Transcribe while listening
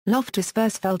Loftus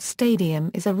Versfeld Stadium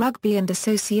is a rugby and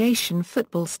association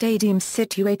football stadium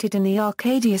situated in the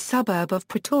Arcadia suburb of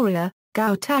Pretoria,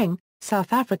 Gauteng,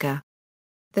 South Africa.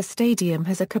 The stadium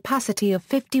has a capacity of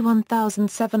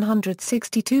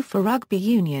 51,762 for rugby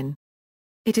union.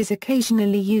 It is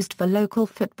occasionally used for local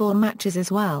football matches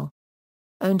as well.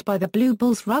 Owned by the Blue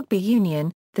Bulls Rugby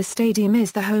Union, the stadium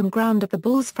is the home ground of the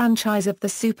Bulls franchise of the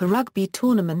Super Rugby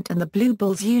tournament and the Blue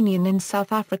Bulls Union in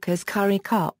South Africa's Currie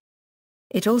Cup.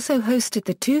 It also hosted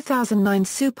the 2009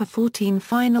 Super 14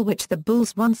 final which the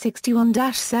Bulls won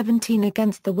 61-17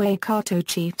 against the Waikato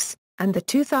Chiefs, and the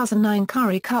 2009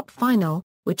 Currie Cup final,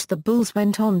 which the Bulls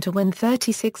went on to win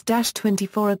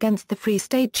 36-24 against the Free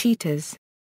State Cheetahs.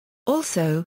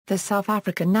 Also, the South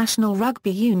African national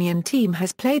rugby union team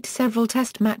has played several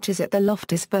test matches at the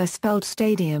Loftus Versfeld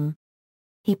Stadium.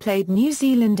 He played New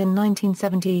Zealand in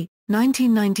 1970,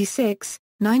 1996,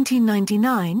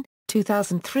 1999,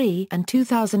 2003 and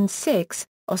 2006,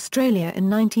 Australia in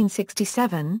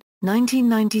 1967,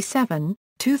 1997,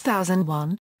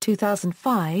 2001,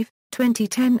 2005,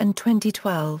 2010 and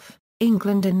 2012,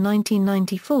 England in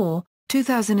 1994,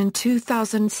 2000 and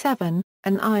 2007,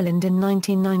 and Ireland in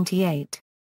 1998.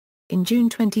 In June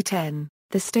 2010,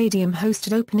 the stadium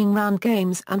hosted opening round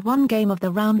games and one game of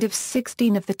the round of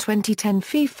 16 of the 2010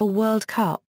 FIFA World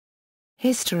Cup.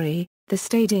 History: the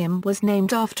stadium was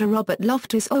named after Robert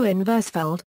Loftus Owen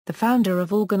Versfeld, the founder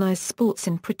of organised sports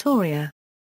in Pretoria.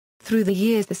 Through the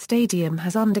years the stadium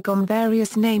has undergone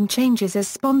various name changes as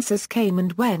sponsors came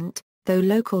and went, though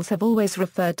locals have always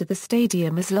referred to the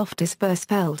stadium as Loftus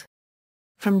Versfeld.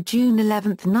 From June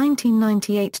 11,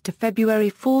 1998 to February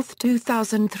 4,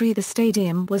 2003 the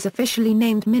stadium was officially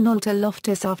named Minolta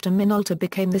Loftus after Minolta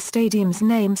became the stadium's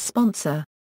name sponsor.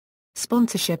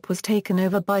 Sponsorship was taken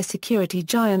over by security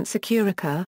giant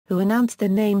Securica, who announced the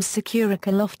names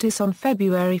Securica Loftus on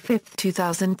February 5,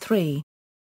 2003.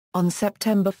 On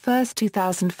September 1,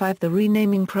 2005 the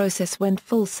renaming process went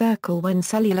full circle when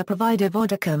cellular provider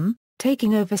Vodacom,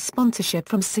 taking over sponsorship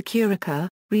from Securica,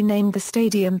 renamed the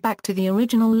stadium back to the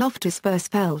original Loftus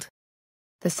Versfeld.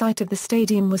 The site of the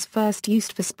stadium was first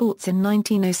used for sports in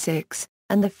 1906,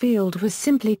 and the field was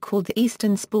simply called the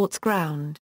Eastern Sports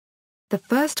Ground. The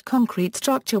first concrete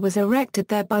structure was erected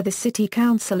there by the City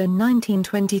Council in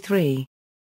 1923.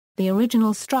 The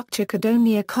original structure could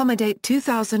only accommodate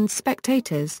 2,000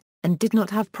 spectators, and did not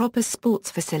have proper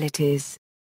sports facilities.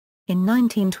 In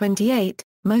 1928,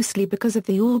 mostly because of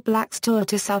the All Blacks tour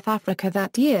to South Africa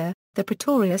that year, the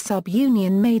Pretoria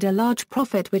sub-union made a large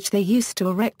profit which they used to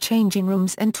erect changing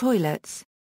rooms and toilets.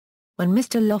 When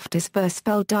Mr. Loftus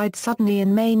Versfeld died suddenly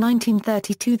in May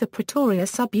 1932 the Pretoria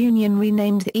sub-union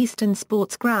renamed the Eastern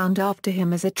Sports Ground after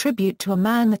him as a tribute to a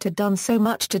man that had done so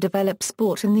much to develop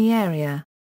sport in the area.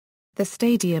 The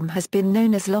stadium has been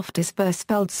known as Loftus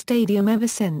Versfeld Stadium ever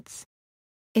since.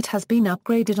 It has been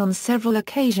upgraded on several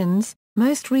occasions,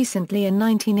 most recently in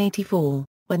 1984,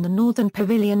 when the Northern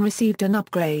Pavilion received an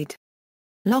upgrade.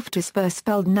 Loftus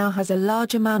Versfeld now has a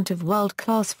large amount of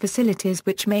world-class facilities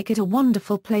which make it a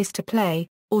wonderful place to play,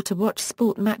 or to watch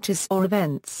sport matches or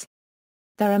events.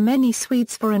 There are many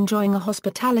suites for enjoying a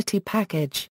hospitality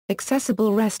package,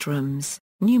 accessible restrooms,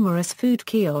 numerous food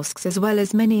kiosks as well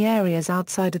as many areas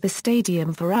outside of the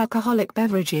stadium for alcoholic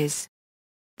beverages.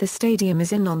 The stadium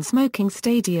is a non-smoking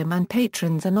stadium and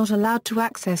patrons are not allowed to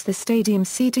access the stadium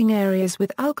seating areas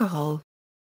with alcohol.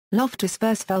 Loftus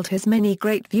Versfeld has many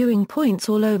great viewing points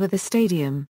all over the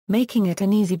stadium, making it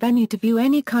an easy venue to view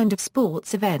any kind of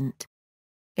sports event.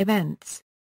 Events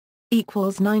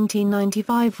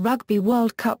 1995 Rugby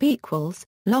World Cup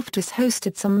Loftus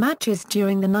hosted some matches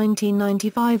during the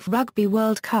 1995 Rugby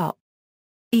World Cup.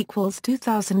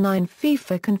 2009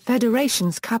 FIFA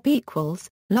Confederations Cup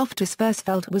Loftus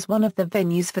Versfeld was one of the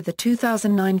venues for the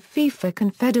 2009 FIFA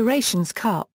Confederations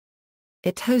Cup.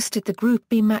 It hosted the Group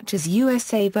B matches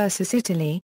USA vs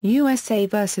Italy, USA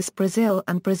vs Brazil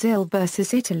and Brazil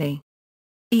vs Italy.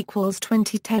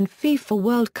 2010 FIFA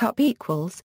World Cup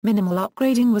Minimal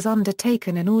upgrading was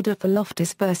undertaken in order for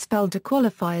Loftus Versfeld to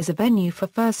qualify as a venue for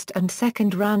first and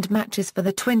second round matches for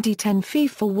the 2010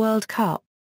 FIFA World Cup.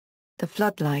 The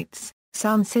floodlights,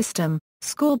 sound system,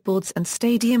 scoreboards and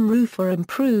stadium roof were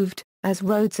improved, as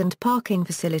roads and parking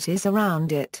facilities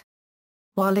around it.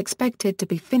 While expected to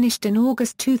be finished in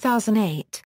August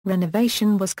 2008,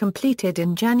 renovation was completed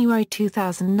in January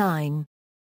 2009.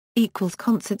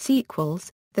 Concerts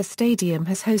The stadium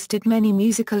has hosted many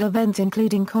musical events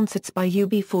including concerts by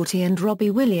UB40 and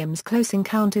Robbie Williams' Close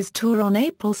Encounters tour on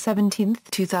April 17,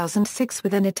 2006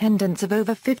 with an attendance of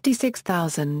over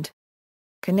 56,000.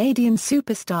 Canadian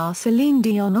superstar Celine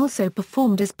Dion also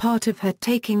performed as part of her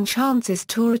Taking Chances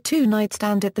tour, a two-night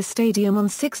stand at the stadium on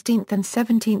 16th and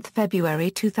 17th February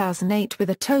 2008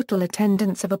 with a total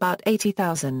attendance of about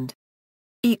 80,000.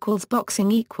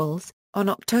 Boxing. On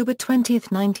October 20,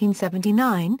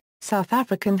 1979, South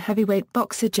African heavyweight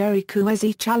boxer Gerrie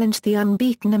Coetzee challenged the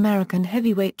unbeaten American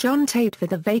heavyweight John Tate for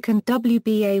the vacant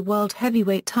WBA World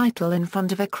Heavyweight title in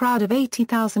front of a crowd of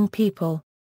 80,000 people.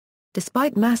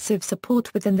 Despite massive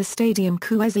support within the stadium,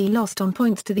 Coetzee lost on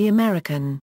points to the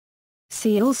American.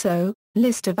 See also,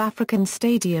 List of African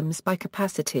stadiums by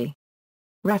capacity.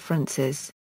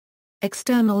 References.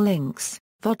 External links,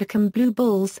 Vodacom Blue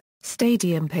Bulls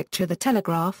Stadium picture, The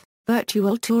Telegraph,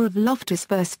 virtual tour of Loftus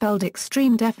Versfeld,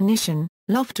 extreme definition,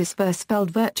 Loftus Versfeld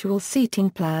virtual seating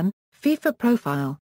plan, FIFA profile.